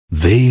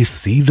They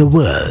see the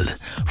world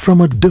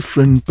from a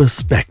different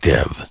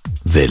perspective.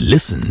 They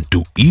listen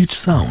to each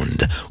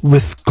sound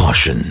with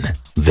caution.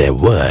 Their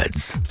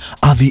words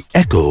are the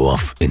echo of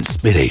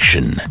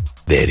inspiration.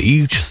 Their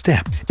each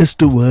step is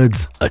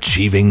towards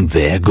achieving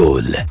their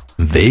goal.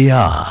 They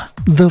are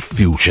the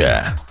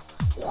future.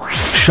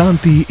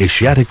 Shanti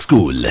Asiatic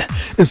School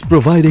is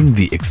providing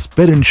the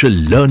experiential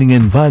learning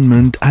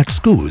environment at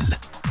school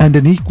and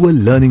an equal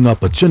learning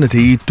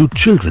opportunity to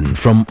children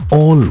from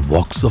all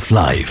walks of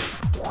life,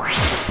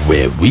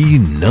 where we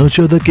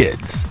nurture the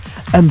kids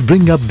and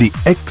bring up the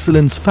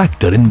excellence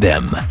factor in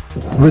them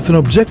with an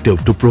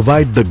objective to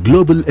provide the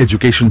global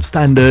education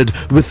standard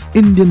with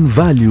Indian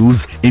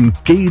values in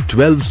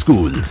K-12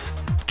 schools.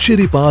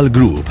 Chiripal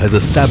Group has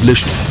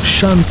established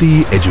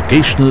Shanti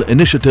Educational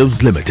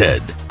Initiatives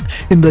Limited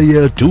in the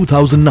year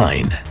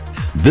 2009.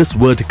 This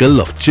vertical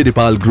of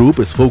Chiripal Group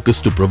is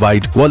focused to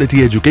provide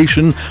quality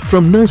education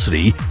from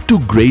nursery to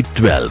grade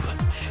 12.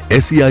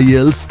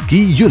 SEIL's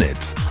key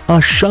units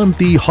are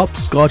Shanti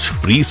Hopscotch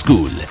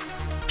Preschool,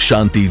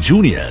 Shanti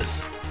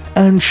Juniors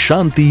and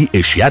Shanti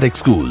Asiatic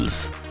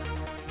Schools.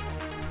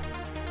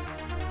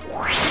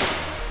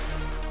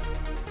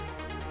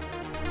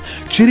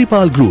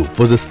 Chiripal Group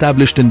was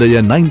established in the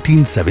year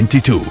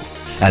 1972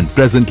 and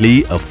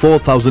presently a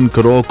 4,000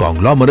 crore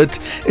conglomerate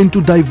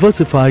into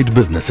diversified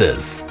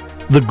businesses.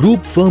 The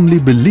group firmly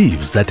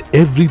believes that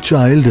every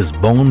child is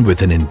born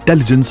with an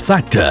intelligence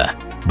factor,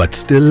 but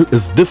still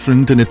is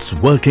different in its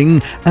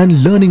working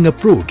and learning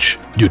approach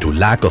due to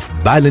lack of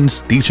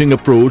balanced teaching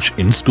approach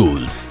in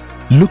schools.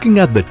 Looking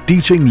at the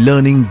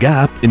teaching-learning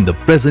gap in the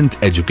present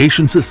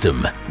education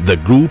system, the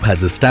group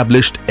has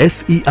established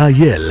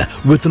SEIL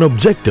with an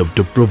objective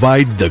to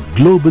provide the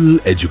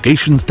global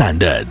education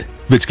standard,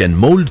 which can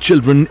mold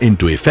children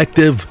into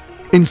effective,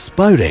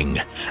 inspiring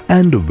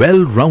and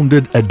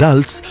well-rounded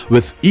adults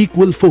with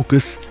equal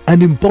focus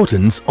and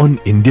importance on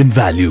Indian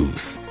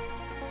values.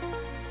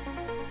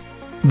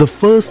 The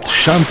first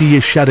Shanti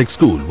Asiatic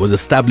School was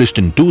established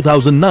in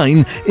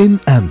 2009 in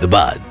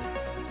Ahmedabad.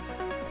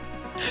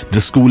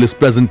 The school is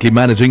presently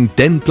managing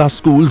 10+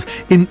 schools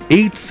in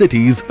 8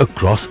 cities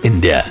across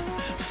India,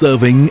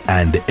 serving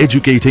and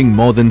educating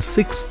more than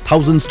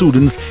 6,000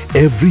 students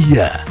every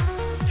year.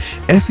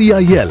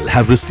 SEIL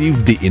have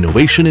received the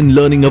Innovation in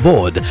Learning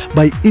Award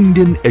by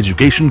Indian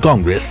Education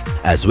Congress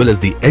as well as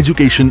the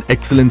Education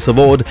Excellence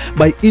Award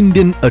by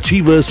Indian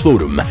Achievers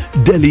Forum,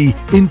 Delhi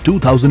in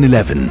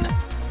 2011.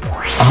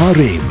 Our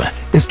aim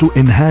is to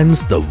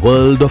enhance the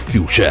world of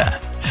future.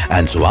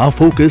 And so our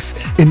focus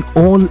in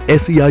all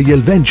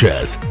SEIL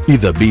ventures,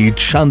 either be it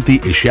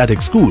Shanti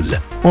Asiatic School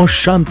or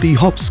Shanti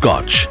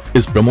Hopscotch,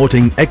 is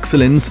promoting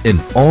excellence in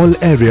all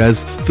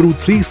areas through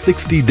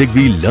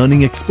 360-degree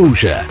learning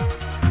exposure,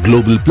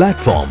 global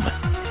platform,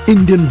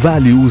 Indian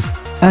values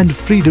and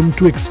freedom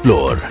to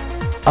explore.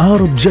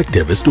 Our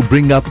objective is to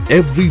bring up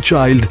every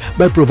child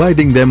by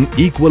providing them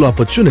equal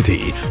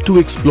opportunity to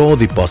explore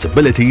the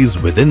possibilities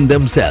within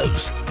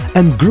themselves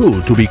and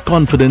grow to be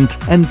confident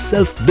and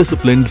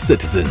self-disciplined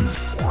citizens.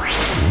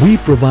 We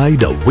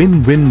provide a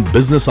win-win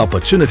business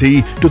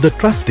opportunity to the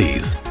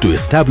trustees to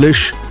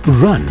establish,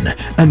 run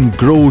and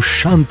grow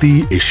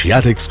Shanti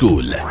Asiatic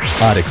School.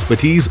 Our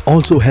expertise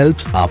also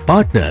helps our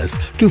partners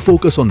to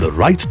focus on the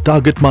right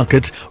target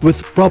market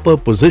with proper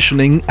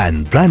positioning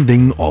and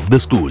branding of the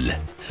school,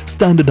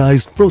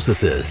 standardized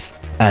processes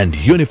and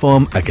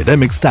uniform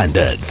academic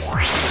standards.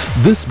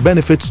 This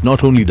benefits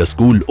not only the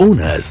school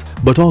owners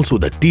but also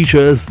the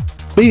teachers,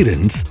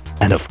 parents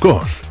and of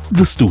course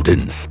the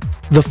students.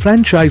 The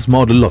franchise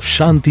model of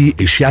Shanti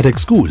Asiatic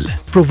School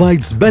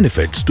provides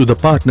benefits to the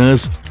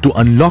partners to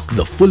unlock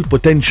the full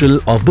potential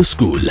of the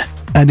school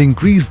and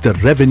increase the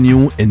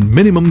revenue in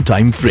minimum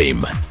time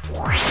frame.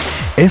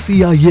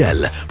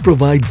 SEIL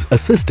provides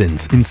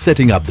assistance in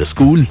setting up the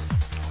school,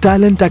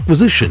 talent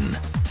acquisition,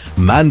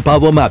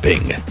 manpower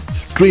mapping,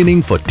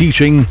 training for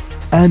teaching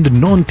and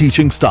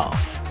non-teaching staff,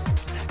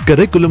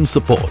 curriculum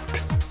support,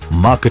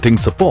 marketing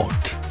support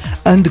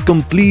and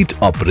complete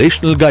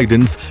operational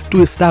guidance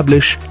to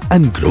establish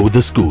and grow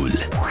the school.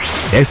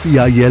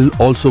 SEIL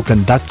also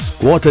conducts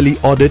quarterly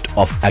audit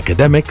of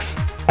academics,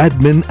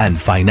 admin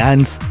and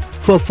finance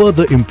for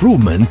further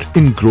improvement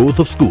in growth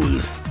of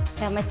schools.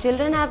 My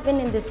children have been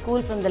in this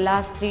school from the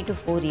last 3 to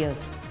 4 years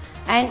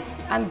and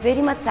I'm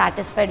very much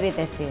satisfied with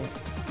SES.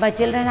 My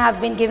children have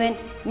been given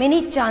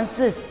many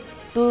chances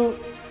to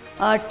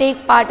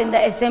take part in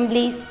the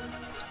assemblies,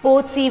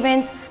 sports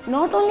events,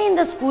 not only in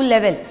the school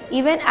level,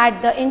 even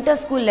at the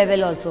inter-school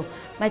level also.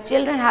 My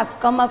children have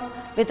come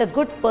up with a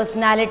good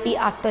personality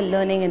after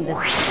learning in this.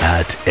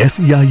 At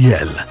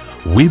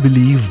SEIL, we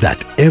believe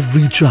that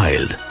every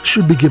child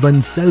should be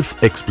given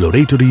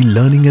self-exploratory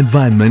learning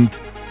environment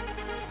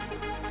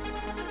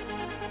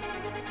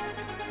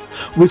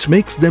which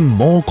makes them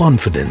more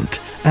confident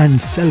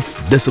and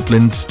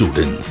self-disciplined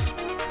students.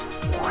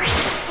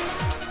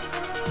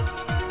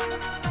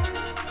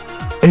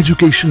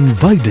 Education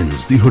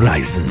widens the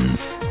horizons.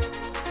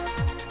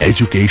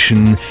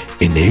 Education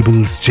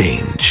enables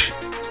change.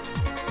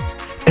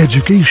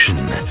 Education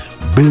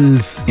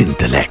builds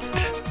intellect.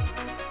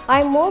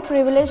 I'm more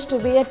privileged to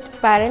be a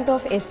parent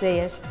of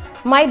SAS.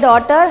 My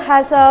daughter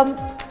has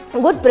a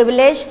good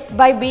privilege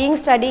by being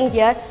studying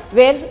here,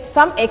 where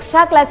some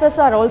extra classes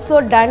are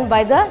also done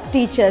by the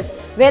teachers,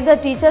 where the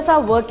teachers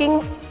are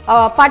working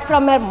apart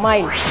from her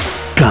mind.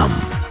 Come,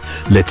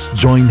 let's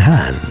join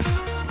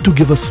hands to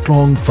give a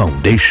strong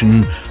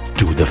foundation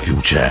to the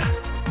future.